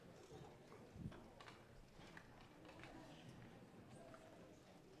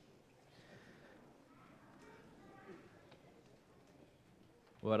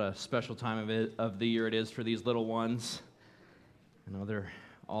What a special time of the year it is for these little ones. I know they're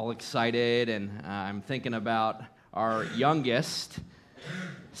all excited, and I'm thinking about our youngest,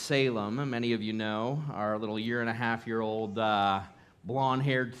 Salem. Many of you know, our little 1.5-year-old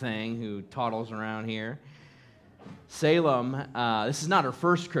blonde-haired thing who toddles around here. Salem, this is not her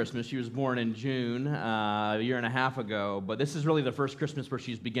first Christmas. She was born in June, a 1.5 years ago, but this is really the first Christmas where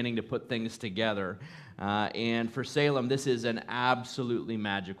she's beginning to put things together. And for Salem, this is an absolutely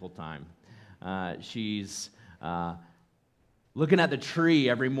magical time. She's looking at the tree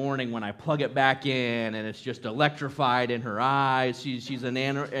every morning when I plug it back in, and it's just electrified in her eyes. She's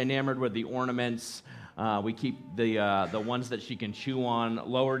enamored with the ornaments. We keep the ones that she can chew on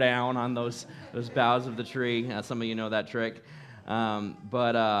lower down on those boughs of the tree. Some of you know that trick.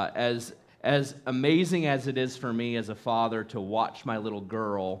 But as amazing as it is for me as a father to watch my little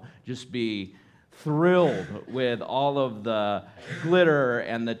girl just be thrilled with all of the glitter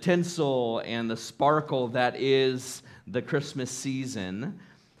and the tinsel and the sparkle that is the Christmas season,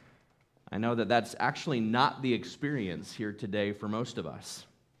 I know that that's actually not the experience here today for most of us.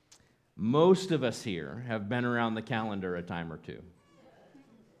 Most of us here have been around the calendar a time or two,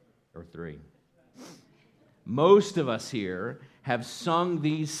 or three. Most of us here have sung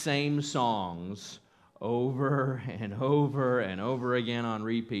these same songs over and over and over again on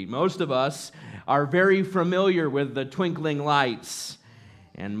repeat. Most of us are very familiar with the twinkling lights,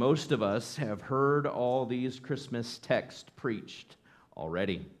 and most of us have heard all these Christmas texts preached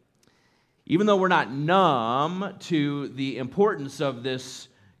already. Even though we're not numb to the importance of this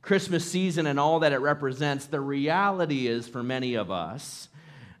Christmas season and all that it represents, the reality is for many of us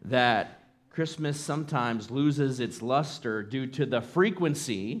that Christmas sometimes loses its luster due to the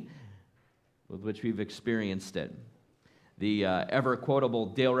frequency with which we've experienced it. The ever-quotable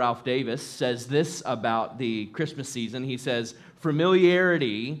Dale Ralph Davis says this about the Christmas season. He says,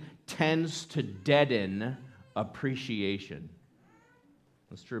 "Familiarity tends to deaden appreciation."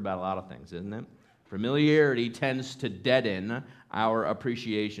 That's true about a lot of things, isn't it? Familiarity tends to deaden our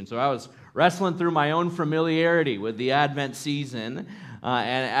appreciation. So I was wrestling through my own familiarity with the Advent season,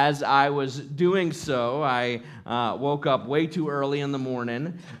 and as I was doing so, I woke up way too early in the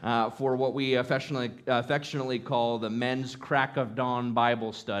morning for what we affectionately call the Men's Crack of Dawn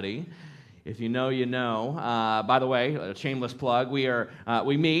Bible Study. If you know, you know. By the way, a shameless plug,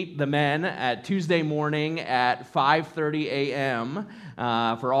 we meet, the men, at Tuesday morning at 5:30 a.m.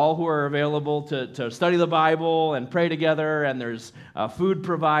 For all who are available to study the Bible and pray together, and there's food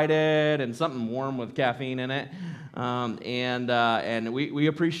provided and something warm with caffeine in it. And we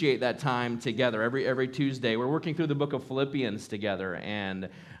appreciate that time together every Tuesday. We're working through the book of Philippians together, and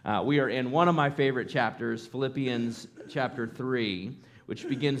we are in one of my favorite chapters, Philippians chapter 3, which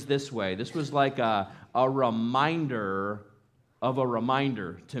begins this way. This was like a reminder of a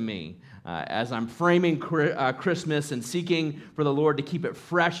reminder to me. As I'm framing Christmas and seeking for the Lord to keep it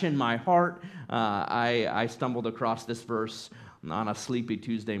fresh in my heart, I stumbled across this verse on a sleepy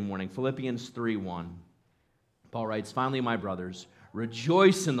Tuesday morning. Philippians 3:1. Paul writes, "Finally, my brothers,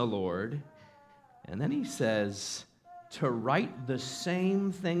 rejoice in the Lord." And then he says, "To write the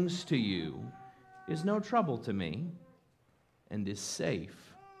same things to you is no trouble to me, and is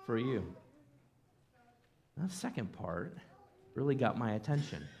safe for you." Now, the second part really got my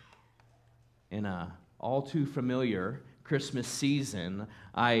attention. In a all too familiar Christmas season,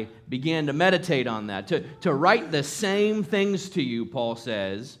 I began to meditate on that. To write the same things to you, Paul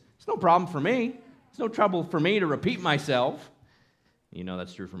says, it's no problem for me. It's no trouble for me to repeat myself. You know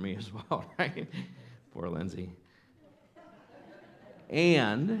that's true for me as well, right? Poor Lindsay.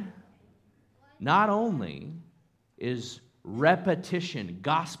 And not only is repetition,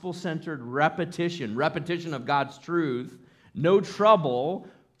 gospel-centered repetition of God's truth, no trouble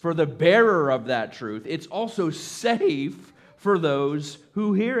for the bearer of that truth, it's also safe for those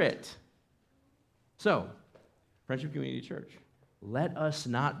who hear it. So, Friendship Community Church, let us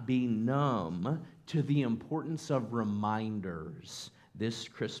not be numb to the importance of reminders this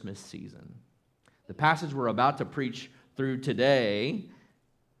Christmas season. The passage we're about to preach through today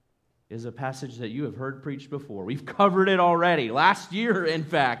is a passage that you have heard preached before. We've covered it already, last year, in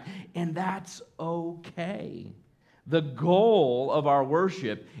fact, and that's okay. The goal of our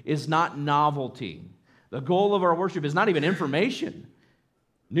worship is not novelty. The goal of our worship is not even information,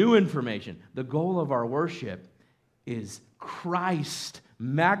 new information. The goal of our worship is Christ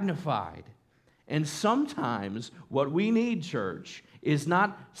magnified. And sometimes what we need, church, is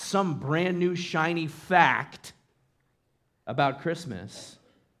not some brand new shiny fact about Christmas.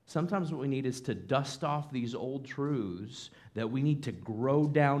 Sometimes what we need is to dust off these old truths that we need to grow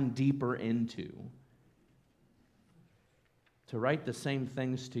down deeper into, to write the same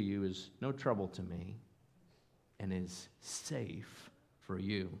things to you is no trouble to me and is safe for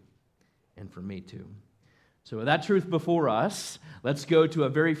you and for me too. So with that truth before us, let's go to a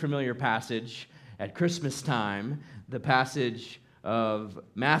very familiar passage at Christmas time, the passage of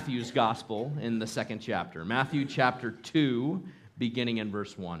Matthew's Gospel in the second chapter. Matthew chapter 2, beginning in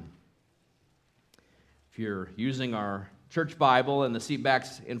verse 1. If you're using our church Bible and the seat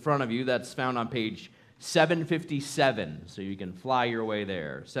backs in front of you, that's found on page 757, so you can fly your way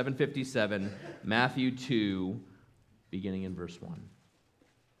there. 757, Matthew 2, beginning in verse 1.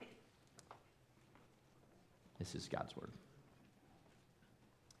 This is God's word.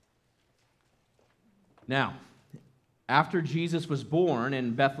 Now, after Jesus was born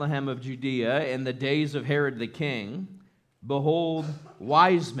in Bethlehem of Judea in the days of Herod the king, behold,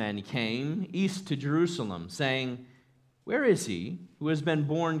 wise men came east to Jerusalem, saying, "Where is he who has been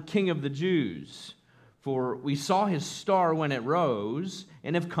born King of the Jews? For we saw his star when it rose,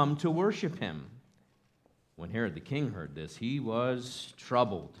 and have come to worship him." When Herod the king heard this, he was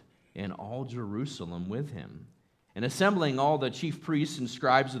troubled, and all Jerusalem with him. And assembling all the chief priests and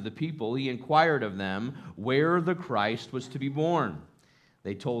scribes of the people, he inquired of them where the Christ was to be born.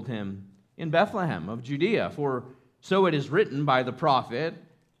 They told him, "In Bethlehem of Judea, for so it is written by the prophet,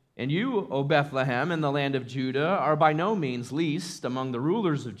 'And you, O Bethlehem, in the land of Judah, are by no means least among the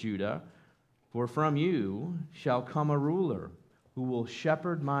rulers of Judah, for from you shall come a ruler who will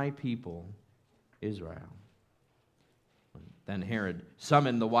shepherd my people, Israel.'" Then Herod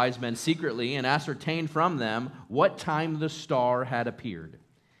summoned the wise men secretly and ascertained from them what time the star had appeared.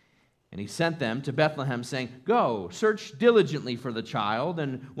 And he sent them to Bethlehem, saying, "Go, search diligently for the child,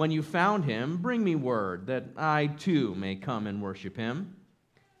 and when you found him, bring me word, that I too may come and worship him."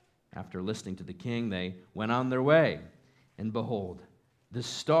 After listening to the king, they went on their way. And behold, the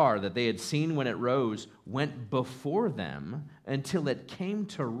star that they had seen when it rose went before them until it came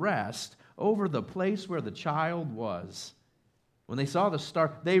to rest over the place where the child was. When they saw the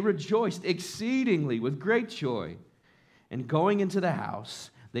star, they rejoiced exceedingly with great joy. And going into the house,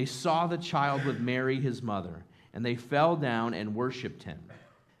 they saw the child with Mary his mother, and they fell down and worshipped him.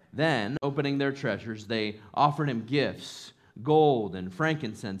 Then, opening their treasures, they offered him gifts, gold and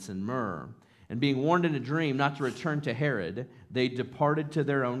frankincense and myrrh. And being warned in a dream not to return to Herod, they departed to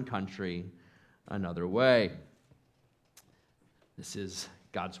their own country another way. This is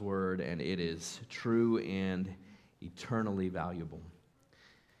God's word, and it is true and eternally valuable.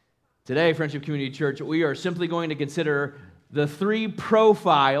 Today, Friendship Community Church, we are simply going to consider the three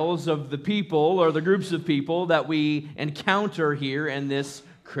profiles of the people or the groups of people that we encounter here in this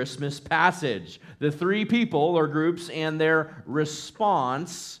Christmas passage. The three people or groups and their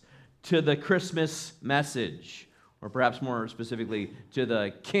response to the Christmas message, or perhaps more specifically, to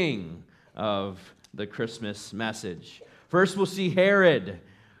the king of the Christmas message. First, we'll see Herod,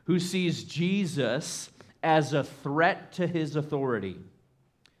 who sees Jesus as a threat to his authority.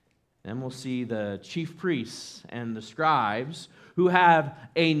 Then we'll see the chief priests and the scribes who have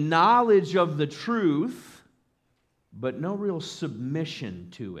a knowledge of the truth, but no real submission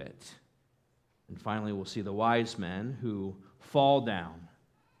to it. And finally, we'll see the wise men who fall down,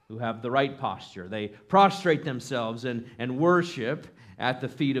 who have the right posture. They prostrate themselves and worship at the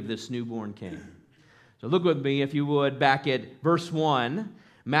feet of this newborn king. So look with me, if you would, back at verse 1.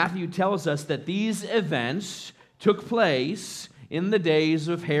 Matthew tells us that these events took place in the days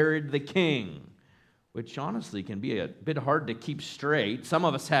of Herod the king, which honestly can be a bit hard to keep straight. Some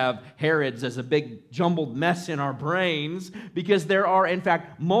of us have Herods as a big jumbled mess in our brains because there are, in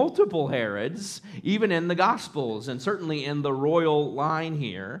fact, multiple Herods, even in the Gospels, and certainly in the royal line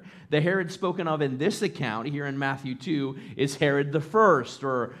here. The Herod spoken of in this account here in Matthew 2 is Herod the First,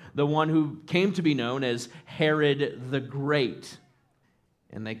 or the one who came to be known as Herod the Great.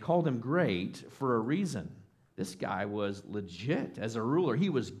 And they called him great for a reason. This guy was legit as a ruler. He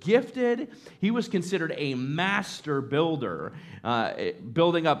was gifted. He was considered a master builder,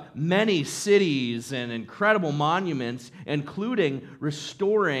 building up many cities and incredible monuments, including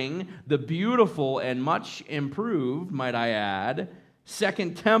restoring the beautiful and much improved, might I add,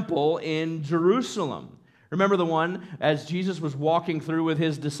 Second Temple in Jerusalem. Remember the one as Jesus was walking through with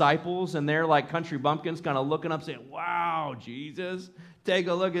his disciples, and they're like country bumpkins kind of looking up saying, "Wow, Jesus, take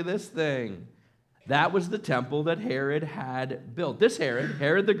a look at this thing." That was the temple that Herod had built. This Herod,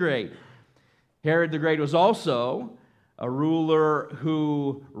 Herod the Great. Herod the Great was also a ruler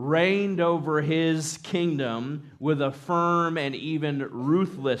who reigned over his kingdom with a firm and even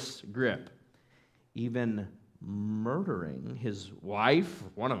ruthless grip, even murdering his wife,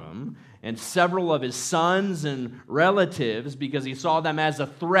 one of them, and several of his sons and relatives because he saw them as a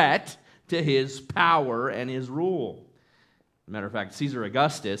threat to his power and his rule. Matter of fact, Caesar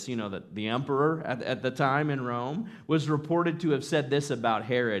Augustus, the emperor at the time in Rome, was reported to have said this about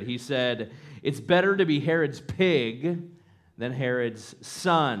Herod. He said, "It's better to be Herod's pig than Herod's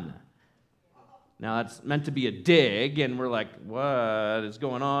son." Now, that's meant to be a dig, and we're like, what is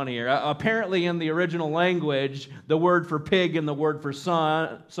going on here? Apparently, in the original language, the word for pig and the word for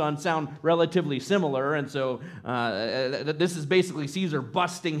son sound relatively similar, and so this is basically Caesar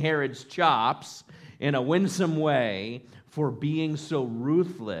busting Herod's chops in a winsome way for being so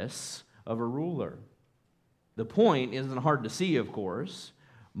ruthless of a ruler. The point isn't hard to see, of course.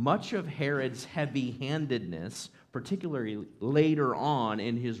 Much of Herod's heavy-handedness, particularly later on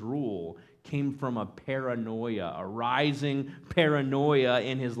in his rule, came from a paranoia, a rising paranoia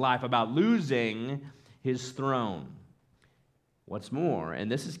in his life about losing his throne. What's more,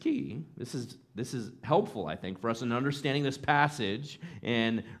 and this is key, this is helpful, I think, for us in understanding this passage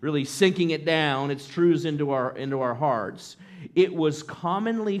and really sinking it down, its truths into our hearts. It was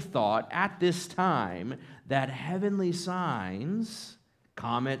commonly thought at this time that heavenly signs,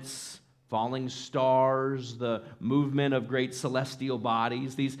 comets, falling stars, the movement of great celestial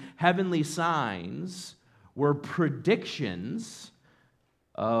bodies, these heavenly signs were predictions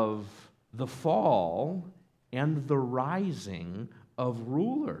of the fall and the rising of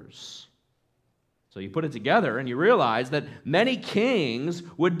rulers. So you put it together and you realize that many kings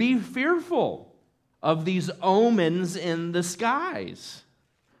would be fearful of these omens in the skies.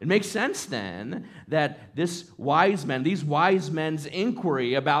 It makes sense then that these wise men's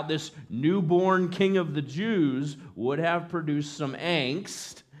inquiry about this newborn king of the Jews would have produced some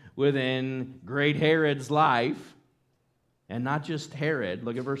angst within great Herod's life. And not just Herod.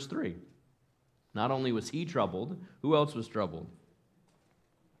 Look at verse 3. Not only was he troubled, who else was troubled?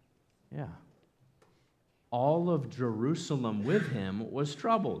 Yeah. All of Jerusalem with him was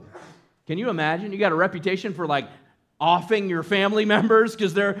troubled. Can you imagine? You got a reputation for offing your family members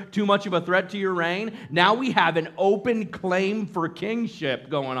because they're too much of a threat to your reign. Now we have an open claim for kingship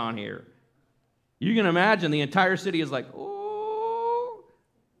going on here. You can imagine the entire city is like, oh,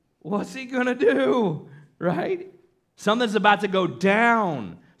 what's he going to do? Right? Something's about to go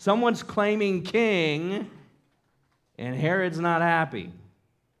down. Someone's claiming king, and Herod's not happy.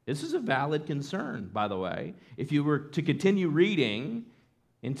 This is a valid concern, by the way. If you were to continue reading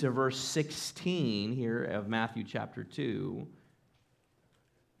into verse 16 here of Matthew chapter 2,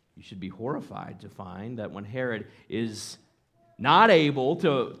 you should be horrified to find that when Herod is not able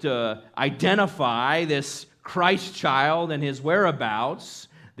to identify this Christ child and his whereabouts,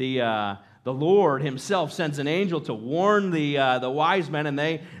 the Lord himself sends an angel to warn the wise men, and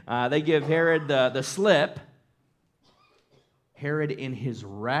they give Herod the slip. Herod, in his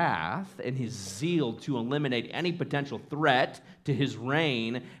wrath and his zeal to eliminate any potential threat to his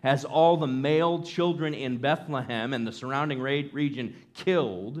reign, has all the male children in Bethlehem and the surrounding region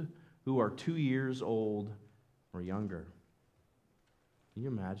killed who are 2 years old or younger. Can you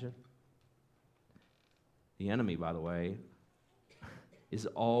imagine? The enemy, by the way, is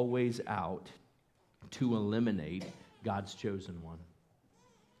always out to eliminate God's chosen one.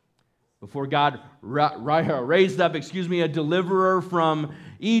 Before God raised up, a deliverer from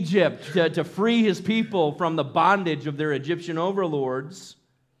Egypt to free his people from the bondage of their Egyptian overlords,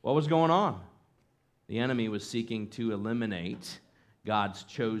 what was going on? The enemy was seeking to eliminate God's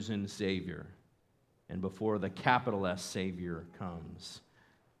chosen Savior. And before the capital S Savior comes,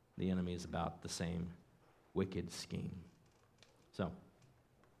 the enemy is about the same wicked scheme. So,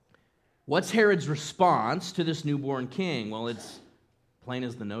 what's Herod's response to this newborn king? Well, it's plain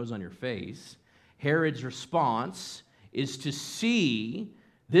as the nose on your face. Herod's response is to see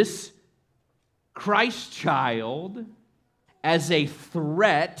this Christ child as a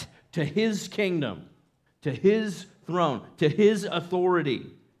threat to his kingdom, to his throne, to his authority.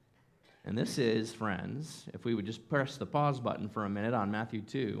 And this is, friends, if we would just press the pause button for a minute on Matthew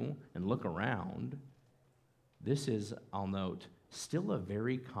 2 and look around, this is, I'll note, still a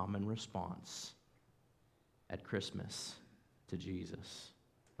very common response at Christmas to Jesus.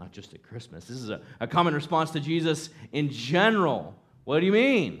 Not just at Christmas. This is a common response to Jesus in general. What do you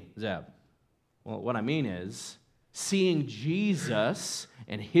mean, Zeb? Well, what I mean is seeing Jesus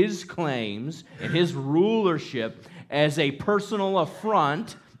and his claims and his rulership as a personal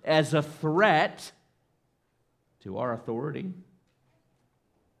affront, as a threat to our authority,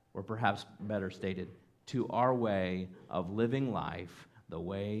 or perhaps better stated, to our way of living life the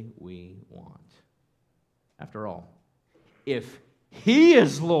way we want. After all, if he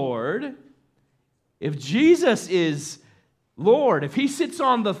is Lord, if Jesus is Lord, if he sits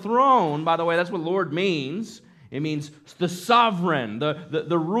on the throne, by the way, that's what Lord means It means the sovereign,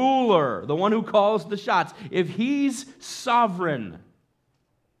 the ruler, the one who calls the shots. If he's sovereign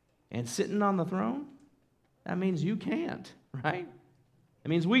and sitting on the throne, that means you can't, right? It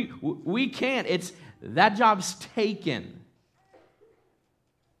means we can't. That job's taken.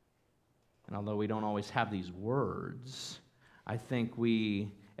 And although we don't always have these words, I think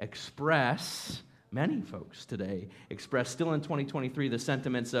many folks today express still in 2023 the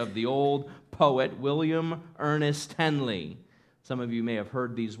sentiments of the old poet William Ernest Henley. Some of you may have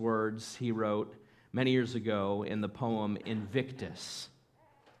heard these words he wrote many years ago in the poem Invictus.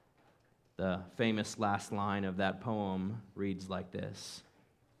 The famous last line of that poem reads like this: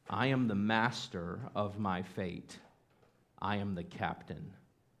 I am the master of my fate. I am the captain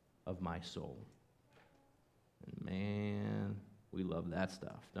of my soul. And man, we love that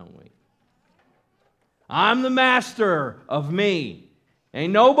stuff, don't we? I'm the master of me.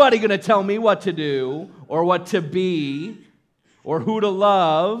 Ain't nobody going to tell me what to do or what to be or who to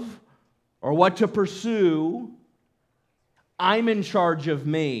love or what to pursue. I'm in charge of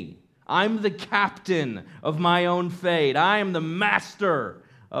me. I'm the captain of my own fate. I am the master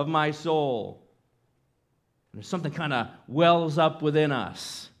of my soul. And there's something kind of wells up within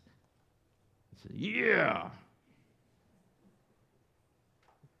us. Yeah.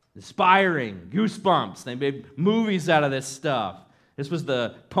 Inspiring, goosebumps. They made movies out of this stuff. This was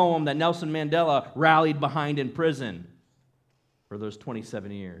the poem that Nelson Mandela rallied behind in prison for those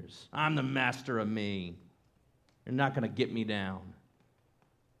 27 years. I'm the master of me. You're not going to get me down.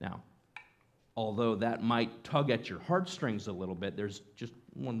 Now, although that might tug at your heartstrings a little bit, there's just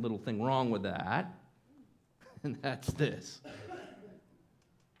one little thing wrong with that, and that's this.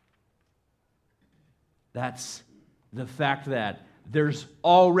 That's the fact that there's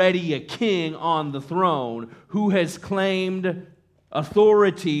already a king on the throne who has claimed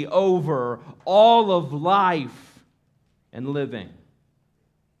authority over all of life and living.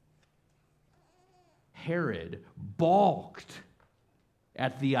 Herod balked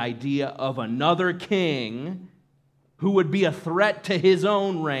at the idea of another king who would be a threat to his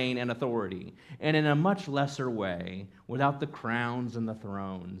own reign and authority, and in a much lesser way, without the crowns and the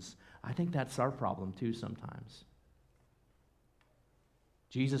thrones. I think that's our problem too sometimes.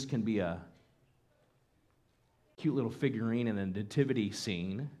 Jesus can be a cute little figurine in a nativity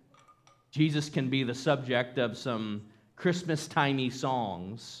scene. Jesus can be the subject of some Christmas-timey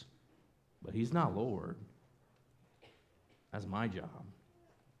songs, but he's not Lord. That's my job.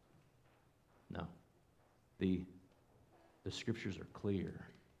 No. The scriptures are clear.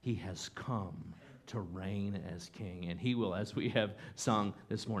 He has come to reign as king, and he will, as we have sung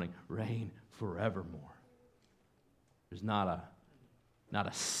this morning, reign forevermore. There's not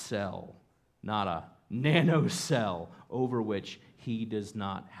a cell, not a nanocell over which he does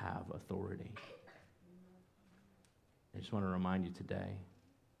not have authority. I just want to remind you today,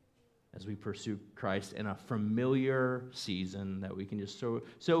 as we pursue Christ in a familiar season that we can just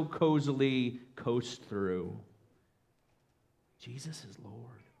so cozily coast through, Jesus is Lord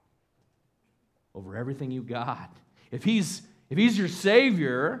over everything you got. If he's your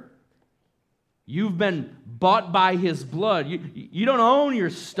Savior, you've been bought by his blood. You don't own your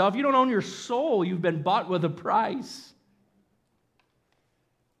stuff. You don't own your soul. You've been bought with a price.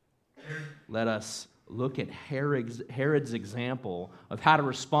 Let us look at Herod's example of how to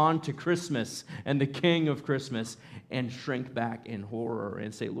respond to Christmas and the King of Christmas and shrink back in horror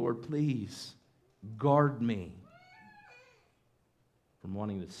and say, Lord, please guard me from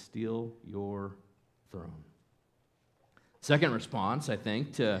wanting to steal your throne. Second response, I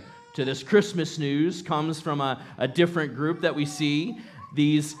think, to this Christmas news comes from a different group that we see,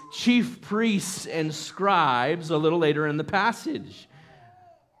 these chief priests and scribes, a little later in the passage.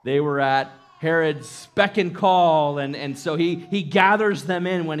 They were at Herod's beck and call, and so he gathers them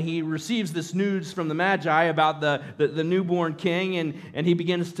in when he receives this news from the Magi about the newborn king, and he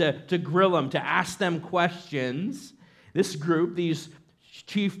begins to grill them, to ask them questions. This group, these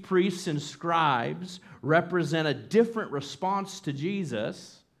chief priests and scribes, represent a different response to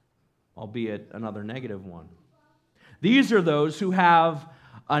Jesus, albeit another negative one. These are those who have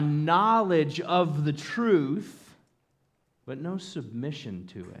a knowledge of the truth, but no submission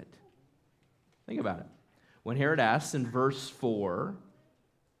to it. Think about it. When Herod asks in verse 4,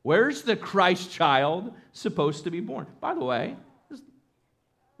 where's the Christ child supposed to be born? By the way, just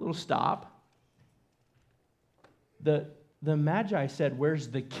a little stop. The Magi said, where's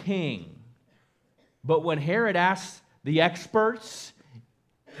the king? But when Herod asks the experts,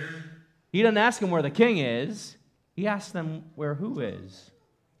 he doesn't ask them where the king is. He asks them where who is?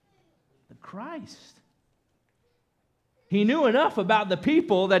 The Christ. He knew enough about the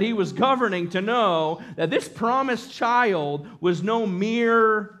people that he was governing to know that this promised child was no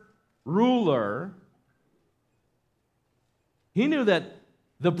mere ruler. He knew that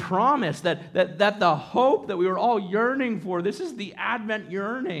the promise, that the hope that we were all yearning for, this is the Advent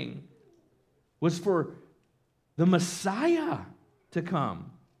yearning, was for the Messiah to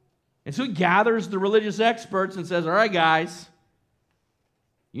come. And so he gathers the religious experts and says, all right, guys,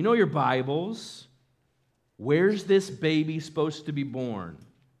 you know your Bibles. Where's this baby supposed to be born?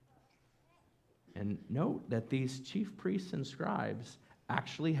 And note that these chief priests and scribes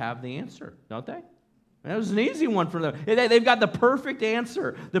actually have the answer, don't they? That was an easy one for them. They've got the perfect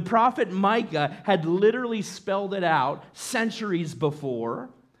answer. The prophet Micah had literally spelled it out centuries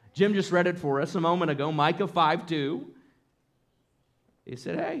before. Jim just read it for us a moment ago, Micah 5:2. He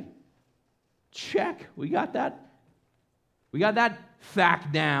said, hey, check. We got that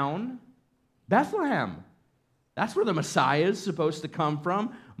fact down. Bethlehem. That's where the Messiah is supposed to come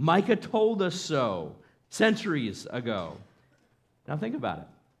from. Micah told us so centuries ago. Now think about it.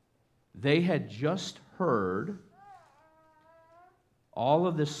 They had just heard all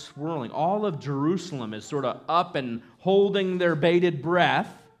of this swirling. All of Jerusalem is sort of up and holding their bated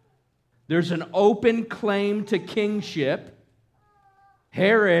breath. There's an open claim to kingship.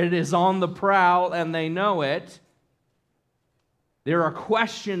 Herod is on the prowl, and they know it. There are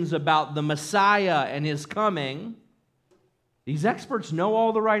questions about the Messiah and his coming. These experts know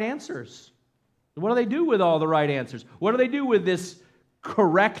all the right answers. What do they do with all the right answers? What do they do with this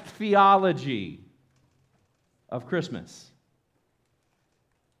correct theology of Christmas?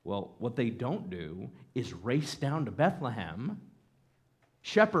 Well, what they don't do is race down to Bethlehem,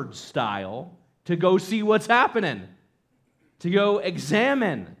 shepherd style, to go see what's happening, to go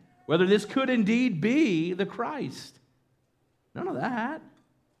examine whether this could indeed be the Christ. None of that.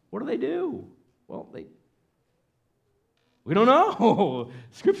 What do? Well, we don't know.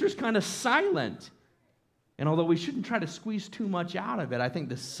 Scripture's kind of silent. And although we shouldn't try to squeeze too much out of it, I think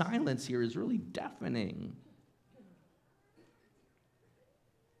the silence here is really deafening.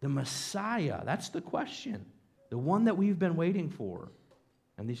 The Messiah, that's the question. The one that we've been waiting for.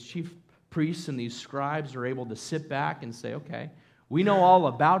 And these chief priests and these scribes are able to sit back and say, okay, we know all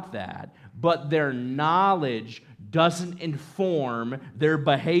about that, but their knowledge doesn't inform their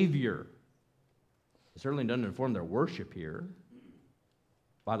behavior. It certainly doesn't inform their worship here.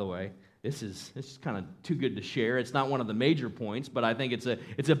 By the way, this is kind of too good to share. It's not one of the major points, but I think it's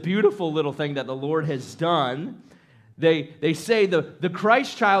a beautiful little thing that the Lord has done. They say the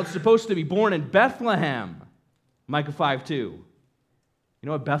Christ child is supposed to be born in Bethlehem, Micah 5:2. You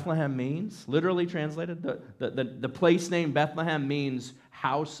know what Bethlehem means? Literally translated, the place name Bethlehem means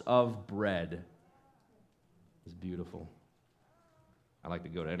house of bread. It's beautiful. I like to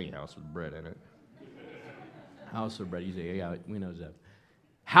go to any house with bread in it. House of bread. You say, yeah, we know that.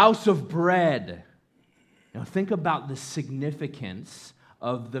 House of bread. Now think about the significance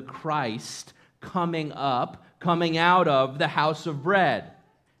of the Christ coming out of the house of bread.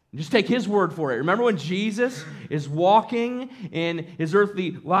 Just take his word for it. Remember when Jesus is walking in his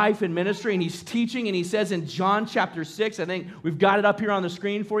earthly life and ministry, and he's teaching, and he says in John chapter 6, I think we've got it up here on the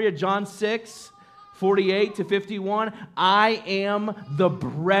screen for you, John 6, 48 to 51, I am the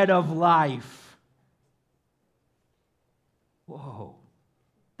bread of life. Whoa,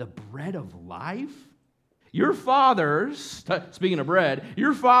 the bread of life? Your fathers, speaking of bread,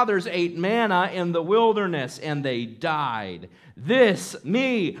 your fathers ate manna in the wilderness and they died.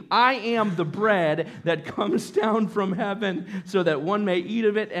 I am the bread that comes down from heaven so that one may eat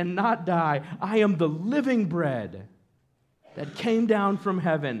of it and not die. I am the living bread that came down from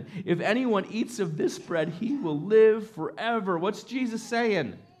heaven. If anyone eats of this bread, he will live forever. What's Jesus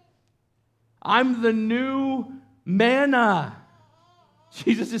saying? I'm the new manna.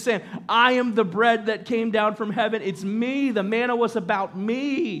 Jesus is saying, I am the bread that came down from heaven. It's me. The manna was about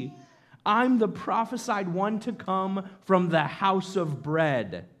me. I'm the prophesied one to come from the house of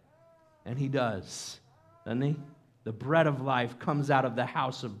bread. And he does, doesn't he? The bread of life comes out of the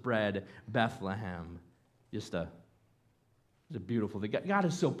house of bread, Bethlehem. It's a beautiful thing. God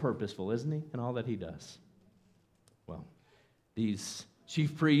is so purposeful, isn't he, in all that he does? Well, these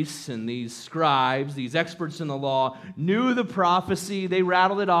chief priests and these scribes, these experts in the law, knew the prophecy. They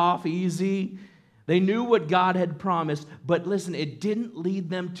rattled it off easy. They knew what God had promised. But listen, it didn't lead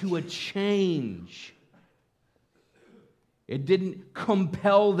them to a change. It didn't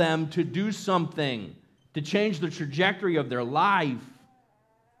compel them to do something, to change the trajectory of their life.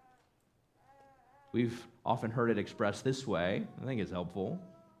 We've often heard it expressed this way. I think it's helpful.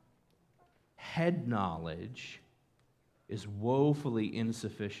 Head knowledge is woefully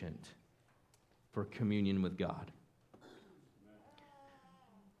insufficient for communion with God.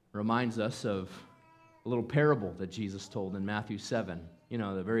 reminds us of a little parable that Jesus told in Matthew 7. You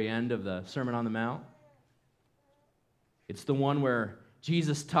know, the very end of the Sermon on the Mount. It's the one where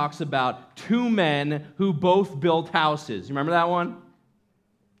Jesus talks about two men who both built houses. You remember that one?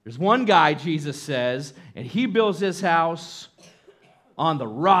 There's one guy, Jesus says, and he builds his house on the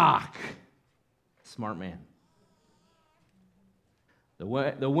rock. Smart man.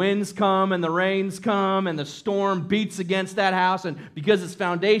 The winds come and the rains come and the storm beats against that house, and because its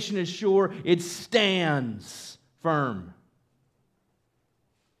foundation is sure, it stands firm.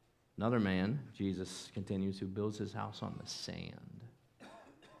 Another man, Jesus continues, who builds his house on the sand.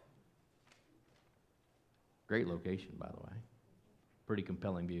 Great location, by the way. Pretty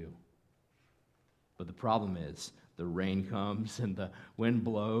compelling view. But the problem is, the rain comes and the wind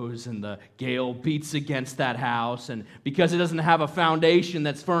blows and the gale beats against that house, and because it doesn't have a foundation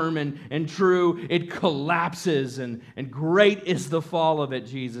that's firm and true, it collapses, and great is the fall of it,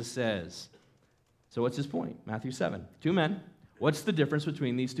 Jesus says. So what's his point? Matthew 7. Two men. What's the difference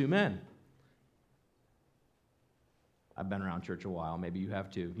between these two men? I've been around church a while. Maybe you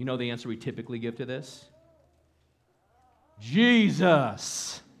have too. You know the answer we typically give to this?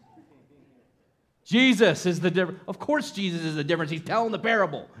 Jesus. Jesus is the difference. Of course Jesus is the difference. He's telling the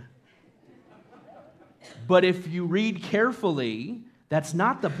parable. But if you read carefully, that's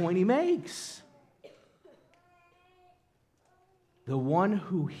not the point he makes. The one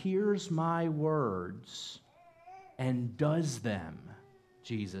who hears my words and does them,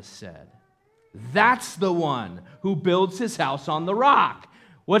 Jesus said. That's the one who builds his house on the rock.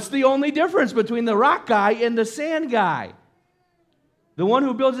 What's the only difference between the rock guy and the sand guy? The one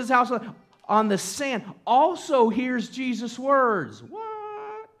who builds his house on the sand also hears Jesus' words.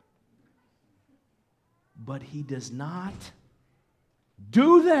 What? But he does not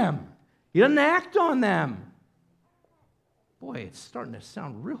do them. He doesn't act on them. Boy, it's starting to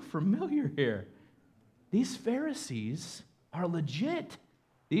sound real familiar here. These Pharisees are legit.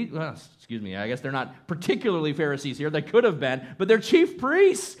 Excuse me, I guess they're not particularly Pharisees here. They could have been, but they're chief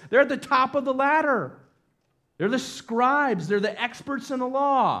priests. They're at the top of the ladder. They're the scribes. They're the experts in the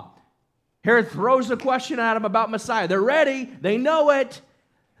law. Herod throws a question at them about Messiah. They're ready. They know it.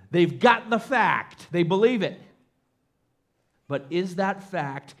 They've got the fact. They believe it. But is that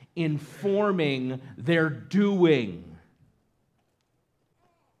fact informing their doing?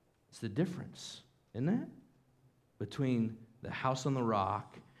 It's the difference, isn't it? Between the house on the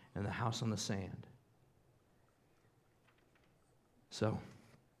rock and the house on the sand. So,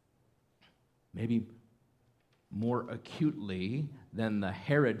 maybe more acutely than the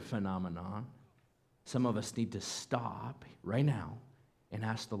Herod phenomenon, some of us need to stop right now and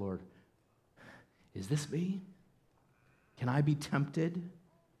ask the Lord, is this me? Can I be tempted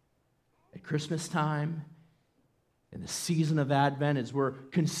at Christmas time, in the season of Advent, as we're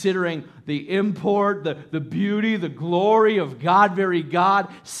considering the import, the beauty, the glory of God, very God,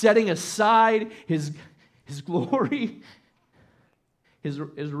 setting aside His glory, His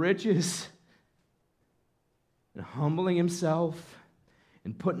riches, and humbling Himself,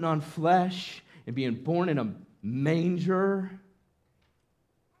 and putting on flesh, and being born in a manger,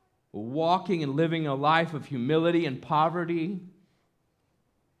 walking and living a life of humility and poverty,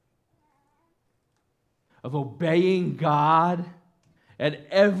 of obeying God at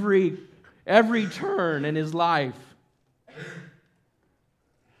every turn in His life.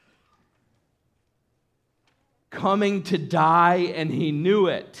 Coming to die, and He knew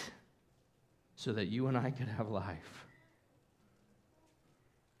it, so that you and I could have life.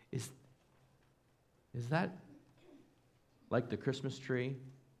 Is that like the Christmas tree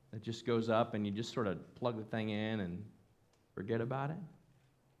that just goes up and you just sort of plug the thing in and forget about it?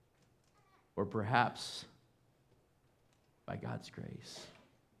 Or perhaps, by God's grace,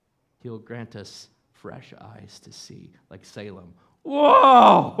 He'll grant us fresh eyes to see, like Salem.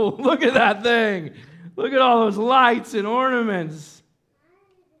 Whoa! Look at that thing! Look at all those lights and ornaments.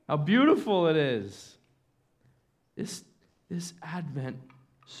 How beautiful it is. This Advent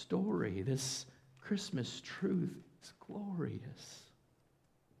story, this Christmas truth is glorious.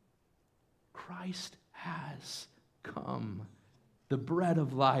 Christ has come, the bread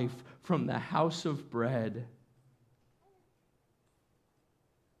of life from the house of bread.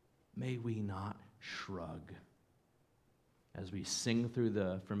 May we not shrug as we sing through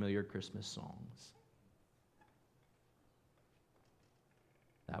the familiar Christmas songs.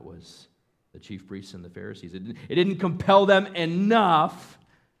 That was the chief priests and the Pharisees. It didn't compel them enough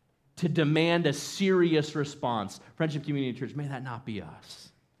to demand a serious response. Friendship Community Church, may that not be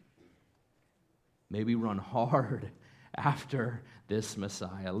us. May we run hard after this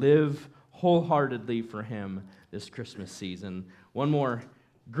Messiah. Live wholeheartedly for Him this Christmas season. One more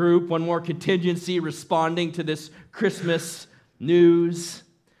group, one more contingency responding to this Christmas news.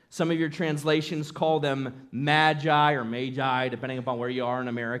 Some of your translations call them magi or magi, depending upon where you are in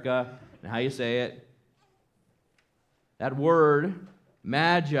America and how you say it. That word,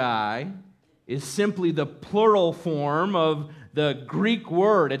 magi, is simply the plural form of the Greek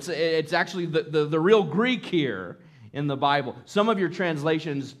word. It's actually the real Greek here in the Bible. Some of your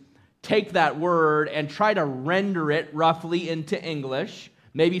translations take that word and try to render it roughly into English.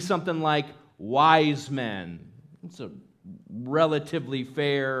 Maybe something like wise men. It's a relatively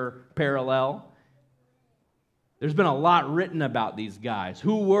fair parallel. There's been a lot written about these guys.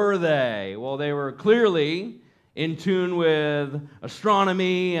 Who were they? Well, they were clearly in tune with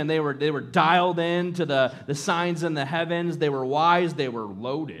astronomy, and they were dialed into the signs in the heavens. They were wise. They were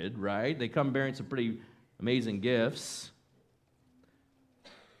loaded, right? They come bearing some pretty amazing gifts.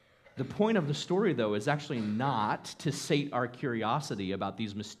 The point of the story, though, is actually not to sate our curiosity about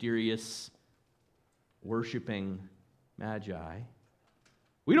these mysterious, worshiping magi.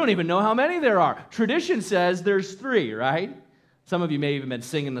 We don't even know how many there are. Tradition says there's 3, right? Some of you may have even been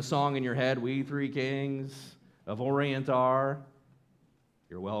singing the song in your head, "We Three Kings of Orient are."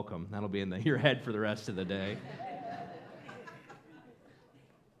 You're welcome. That'll be in your head for the rest of the day.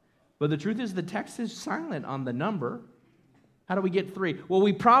 But the truth is the text is silent on the number. How do we get 3? Well,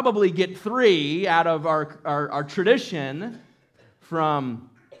 we probably get 3 out of our tradition from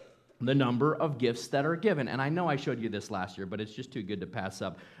the number of gifts that are given. And I know I showed you this last year, but it's just too good to pass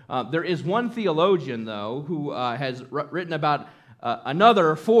up. There is one theologian, though, who has written about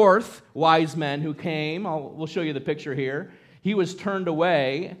another 4th wise man who came. We'll show you the picture here. He was turned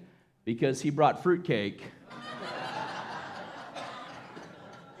away because he brought fruitcake.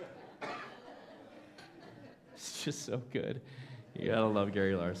 It's just so good. You gotta love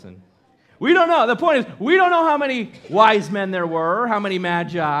Gary Larson. We don't know. The point is, we don't know how many wise men there were, how many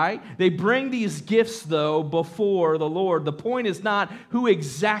magi. They bring these gifts, though, before the Lord. The point is not who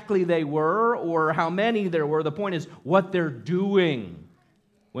exactly they were or how many there were. The point is what they're doing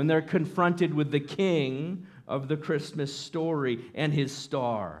when they're confronted with the king of the Christmas story and his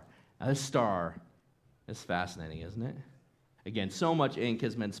star. Now, this star is fascinating, isn't it? Again, so much ink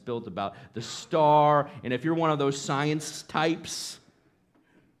has been spilled about the star, and if you're one of those science types,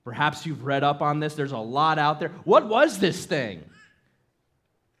 perhaps you've read up on this. There's a lot out there. What was this thing?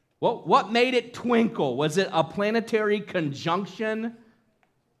 What made it twinkle? Was it a planetary conjunction?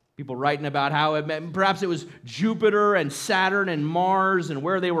 People writing about how perhaps it was Jupiter and Saturn and Mars and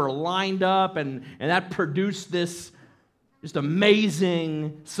where they were lined up, and that produced this just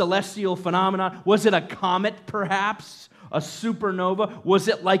amazing celestial phenomenon. Was it a comet, perhaps? A supernova? Was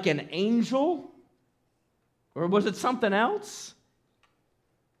it like an angel? Or was it something else?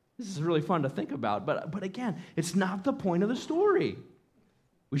 This is really fun to think about, but again, it's not the point of the story.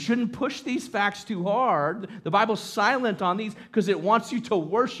 We shouldn't push these facts too hard. The Bible's silent on these because it wants you to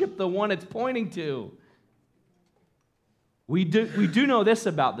worship the one it's pointing to. We do know this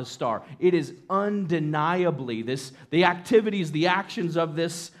about the star. It is undeniably the activities, the actions of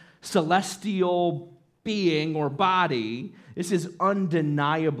this celestial being or body. This is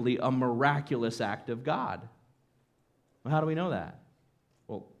undeniably a miraculous act of God. Well, how do we know that?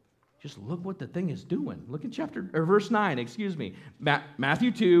 Just look what the thing is doing. Look at verse 9,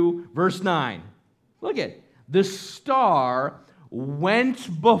 Matthew 2, verse 9. Look at it. The star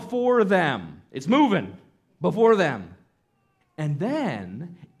went before them. It's moving before them. And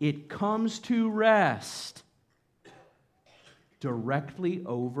then it comes to rest directly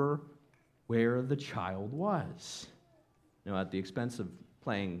over where the child was. Now, at the expense of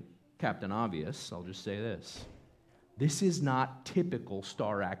playing Captain Obvious, I'll just say this. This is not typical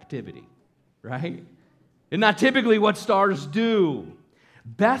star activity, right? It's not typically what stars do.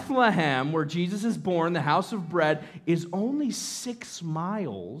 Bethlehem, where Jesus is born, the house of bread, is only 6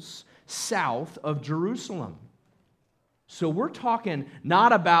 miles south of Jerusalem. So we're talking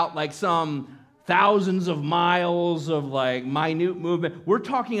not about like some thousands of miles of like minute movement. We're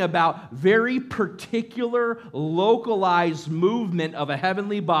talking about very particular localized movement of a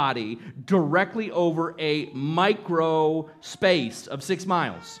heavenly body directly over a micro space of 6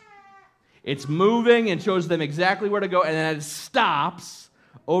 miles. It's moving and shows them exactly where to go, and then it stops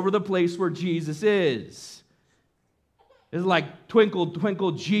over the place where Jesus is. It's like twinkle,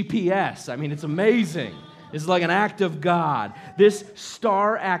 twinkle GPS. I mean, it's amazing. It's like an act of God. This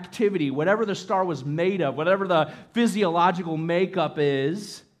star activity, whatever the star was made of, whatever the physiological makeup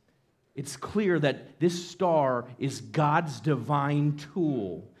is, it's clear that this star is God's divine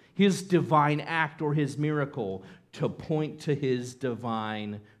tool, his divine act or his miracle to point to his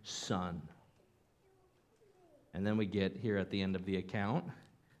divine Son. And then we get here at the end of the account,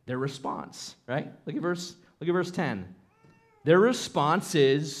 Their response, right? Look at verse 10. Their response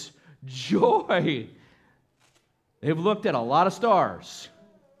is joy. They've looked at a lot of stars.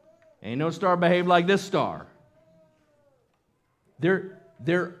 Ain't no star behaved like this star.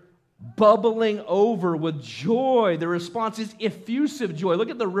 They're bubbling over with joy. The response is effusive joy. Look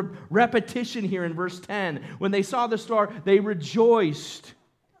at the repetition here in verse 10. When they saw the star, they rejoiced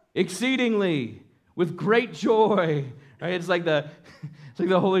exceedingly with great joy. Right? It's like the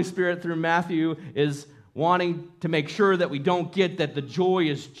Holy Spirit through Matthew is wanting to make sure that we don't get that the joy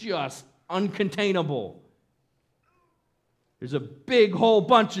is just uncontainable. There's a big whole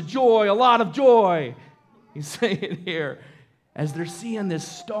bunch of joy, a lot of joy. He's saying here, as they're seeing this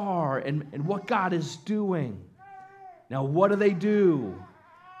star and what God is doing. Now, what do they do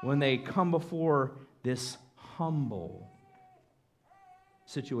when they come before this humble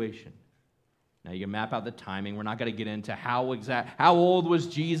situation? Now, you can map out the timing. We're not going to get into how old was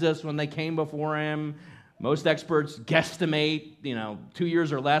Jesus when they came before him. Most experts guesstimate, 2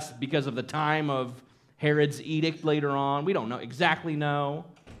 years or less because of the time of Herod's edict later on. We don't exactly know.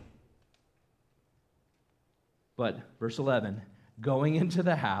 But verse 11, going into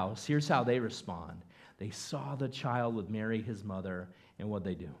the house, here's how they respond. They saw the child with Mary, his mother, and what'd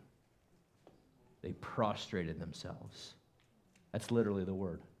they do? They prostrated themselves. That's literally the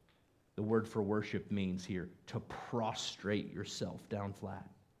word. The word for worship means here to prostrate yourself down flat.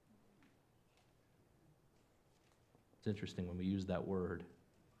 It's interesting when we use that word.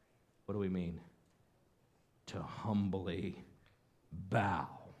 What do we mean? To humbly bow.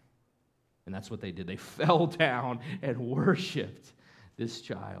 And that's what they did. They fell down and worshiped this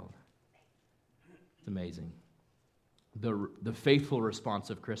child. It's amazing. The faithful response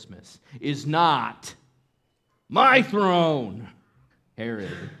of Christmas is not my throne,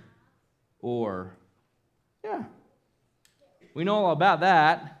 Herod, or, we know all about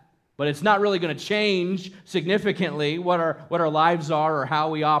that, but it's not really going to change significantly what our lives are or how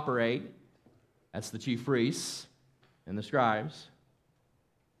we operate. That's the chief priests and the scribes.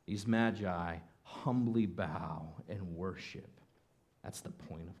 These magi humbly bow and worship. That's the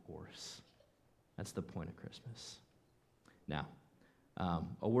point, of course. That's the point of Christmas. Now,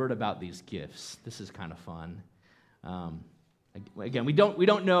 a word about these gifts. This is kind of fun. Again, we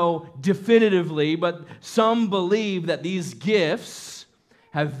don't know definitively, but some believe that these gifts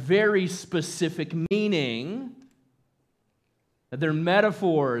have very specific meaning. That they're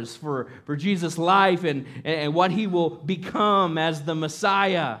metaphors for Jesus' life and what he will become as the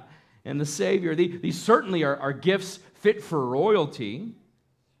Messiah and the Savior. These certainly are gifts fit for royalty.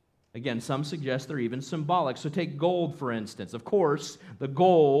 Again, some suggest they're even symbolic. So take gold, for instance. Of course, the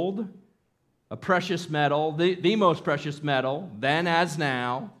gold, a precious metal, the most precious metal, then as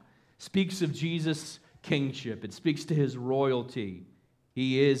now, speaks of Jesus' kingship. It speaks to his royalty.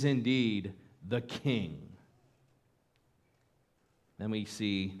 He is indeed the king. Then we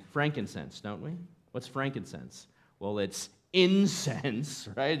see frankincense, don't we? What's frankincense? Well, it's incense,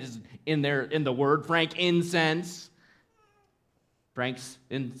 right? It's in the word, frankincense. Frank's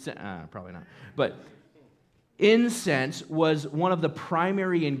incense, probably not. But incense was one of the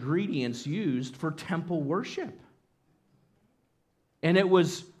primary ingredients used for temple worship. And it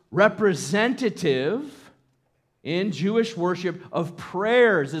was representative in Jewish worship of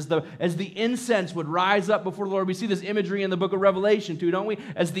prayers as the incense would rise up before the Lord. We see this imagery in the book of Revelation too, don't we?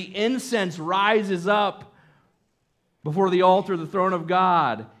 As the incense rises up before the altar, the throne of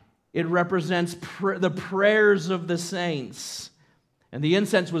God, it represents the prayers of the saints. And the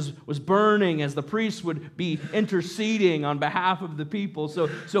incense was burning as the priests would be interceding on behalf of the people.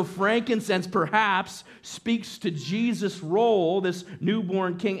 So frankincense perhaps speaks to Jesus' role, this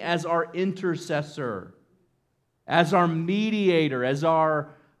newborn king, as our intercessor, as our mediator, as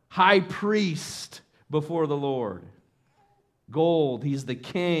our high priest before the Lord. Gold, he's the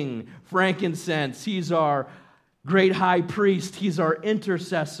king. Frankincense, he's our great high priest. He's our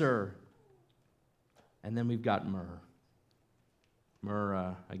intercessor. And then we've got myrrh.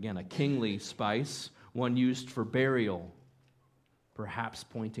 Myrrh, again, a kingly spice, one used for burial, perhaps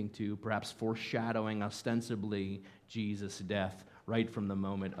foreshadowing ostensibly Jesus' death right from the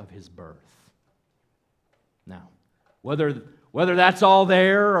moment of his birth. Now, whether that's all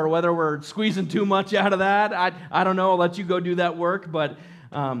there or whether we're squeezing too much out of that, I don't know. I'll let you go do that work. But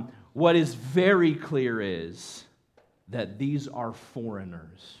what is very clear is that these are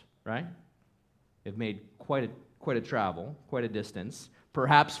foreigners, right? They've made quite a travel, quite a distance,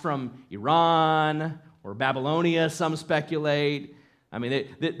 perhaps from Iran or Babylonia, some speculate. I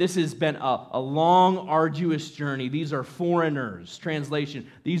mean, this has been a long, arduous journey. These are foreigners. Translation,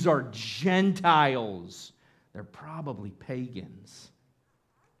 these are Gentiles. They're probably pagans.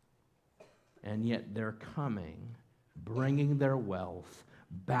 and yet they're coming, bringing their wealth,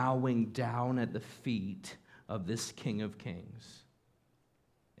 bowing down at the feet of this King of Kings.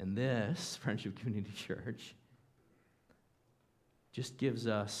 And this, Friendship Community Church, just gives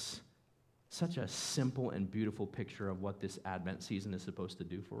us such a simple and beautiful picture of what this Advent season is supposed to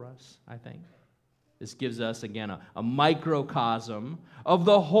do for us, I think. This gives us, again, a microcosm of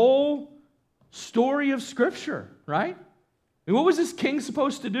the whole story of Scripture, right? And what was this king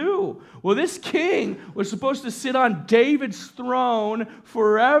supposed to do? Well, this king was supposed to sit on David's throne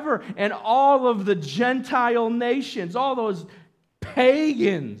forever, and all of the Gentile nations, all those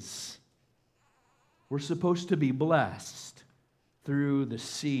pagans, were supposed to be blessed through the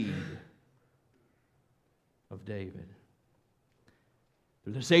seed of David.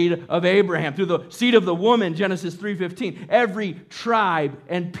 Through the seed of Abraham, through the seed of the woman, Genesis 3:15, every tribe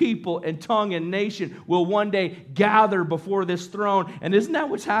and people and tongue and nation will one day gather before this throne. And isn't that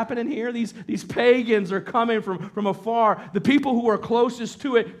what's happening here? These pagans are coming from afar. The people who are closest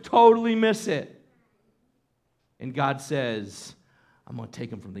to it totally miss it. And God says, I'm going to take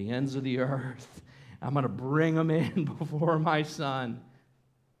them from the ends of the earth. I'm going to bring them in before my son.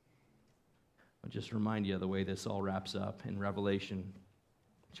 I'll just remind you of the way this all wraps up in Revelation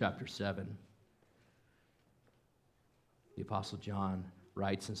chapter 7. The Apostle John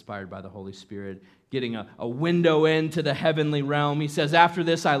writes, inspired by the Holy Spirit, getting a window into the heavenly realm. He says, after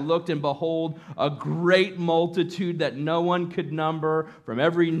this I looked, and behold, a great multitude that no one could number, from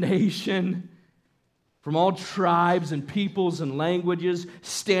every nation, from all tribes and peoples and languages,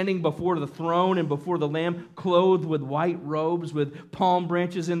 standing before the throne and before the Lamb, clothed with white robes, with palm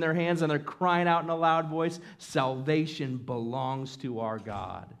branches in their hands, and they're crying out in a loud voice, salvation belongs to our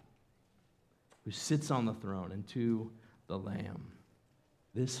God, who sits on the throne, and to the Lamb.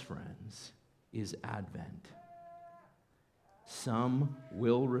 This, friends, is Advent. Some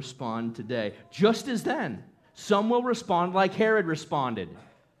will respond today, just as then. Some will respond like Herod responded.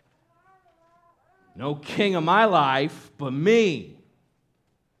 No king of my life but me.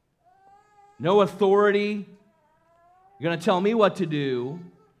 No authority. You're going to tell me what to do.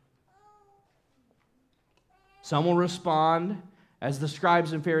 Some will respond as the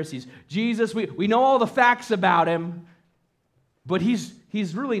scribes and Pharisees. Jesus, we know all the facts about him, but he's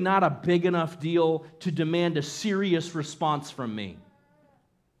really not a big enough deal to demand a serious response from me.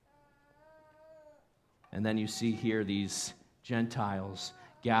 And then you see here these Gentiles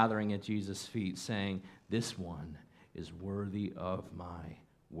gathering at Jesus' feet, saying, this one is worthy of my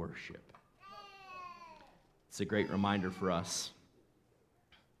worship. It's a great reminder for us.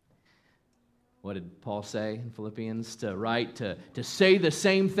 What did Paul say in Philippians? To say the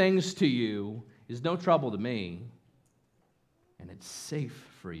same things to you is no trouble to me, and it's safe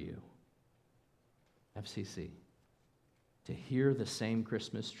for you. FCC. To hear the same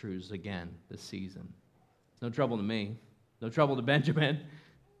Christmas truths again this season. It's no trouble to me. No trouble to Benjamin.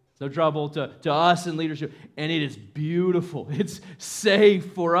 No trouble to us in leadership. And it is beautiful. It's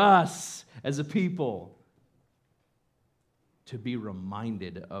safe for us as a people to be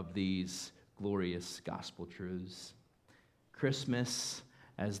reminded of these glorious gospel truths. Christmas,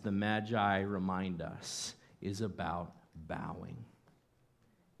 as the Magi remind us, is about bowing.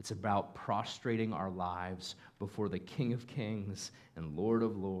 It's about prostrating our lives before the King of Kings and Lord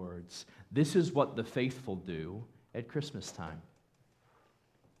of Lords. This is what the faithful do at Christmas time.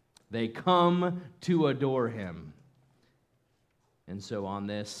 They come to adore him. And so on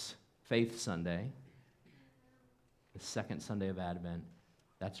this Faith Sunday, the second Sunday of Advent,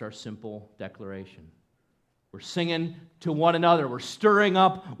 that's our simple declaration. We're singing to one another. We're stirring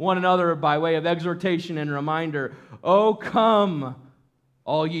up one another by way of exhortation and reminder. Oh, come,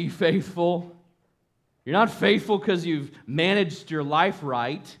 all ye faithful. You're not faithful because you've managed your life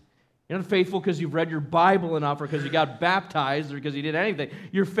right. You're not faithful because you've read your Bible enough or because you got baptized or because you did anything.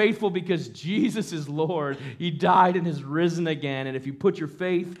 You're faithful because Jesus is Lord. He died and has risen again. And if you put your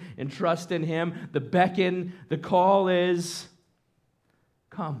faith and trust in him, the call is,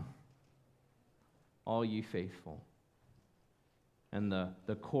 come, all ye faithful. And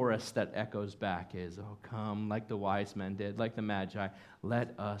the chorus that echoes back is, oh, come, like the wise men did, like the Magi,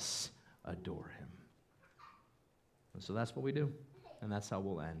 let us adore him. And so that's what we do, and that's how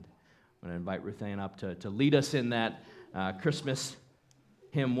we'll end. I'm going to invite Ruth Ann up to lead us in that Christmas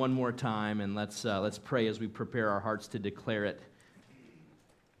hymn one more time, and let's pray as we prepare our hearts to declare it.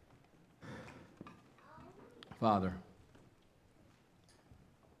 Father,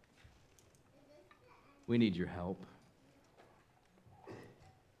 we need your help.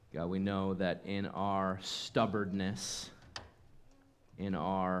 God, we know that in our stubbornness, in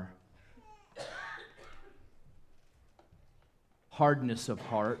our hardness of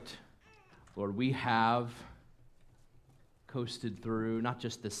heart, Lord, we have coasted through not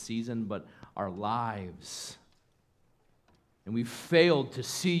just this season, but our lives. And we've failed to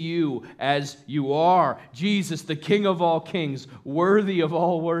see you as you are, Jesus, the King of all kings, worthy of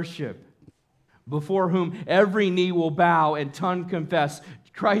all worship, before whom every knee will bow and tongue confess,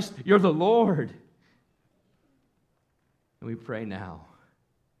 Christ, you're the Lord. And we pray now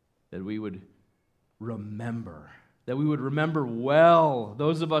that we would remember, that we would remember well,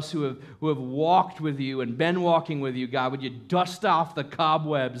 those of us who have walked with you and been walking with you, God, would you dust off the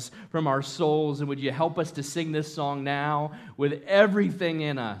cobwebs from our souls, and would you help us to sing this song now with everything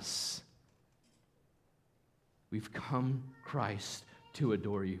in us? We've come, Christ, to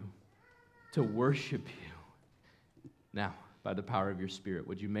adore you, to worship you. Now, by the power of your Spirit,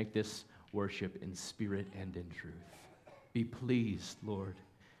 would you make this worship in spirit and in truth? Be pleased, Lord,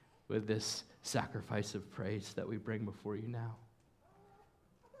 with this sacrifice of praise that we bring before you now.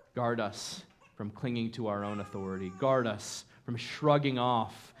 Guard us from clinging to our own authority. Guard us from shrugging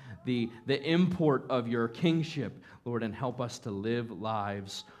off the import of your kingship, Lord, and help us to live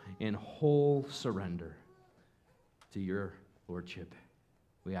lives in whole surrender to your lordship.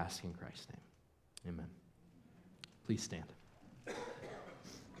 We ask in Christ's name. Amen. Please stand.